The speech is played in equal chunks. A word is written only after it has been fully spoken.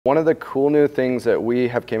One of the cool new things that we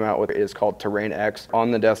have came out with is called Terrain X on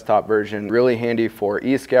the desktop version. Really handy for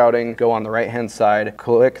e-scouting. Go on the right hand side,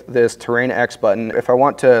 click this Terrain X button. If I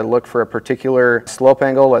want to look for a particular slope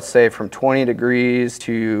angle, let's say from 20 degrees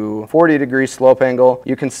to 40 degrees slope angle,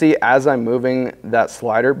 you can see as I'm moving that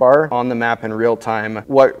slider bar on the map in real time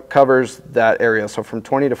what covers that area. So from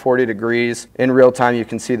 20 to 40 degrees in real time you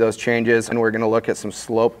can see those changes, and we're going to look at some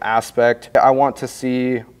slope aspect. I want to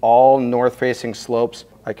see all north facing slopes.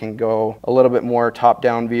 I can go a little bit more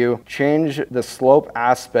top-down view, change the slope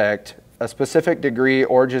aspect a specific degree,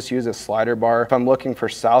 or just use a slider bar. If I'm looking for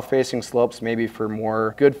south-facing slopes, maybe for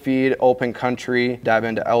more good feed, open country, dive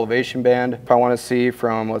into elevation band. If I want to see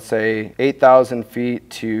from, let's say, 8,000 feet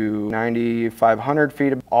to 9,500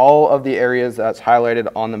 feet, all of the areas that's highlighted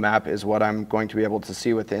on the map is what I'm going to be able to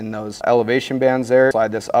see within those elevation bands there.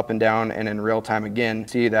 Slide this up and down, and in real time again,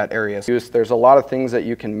 see that area. There's a lot of things that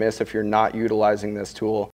you can miss if you're not utilizing this tool.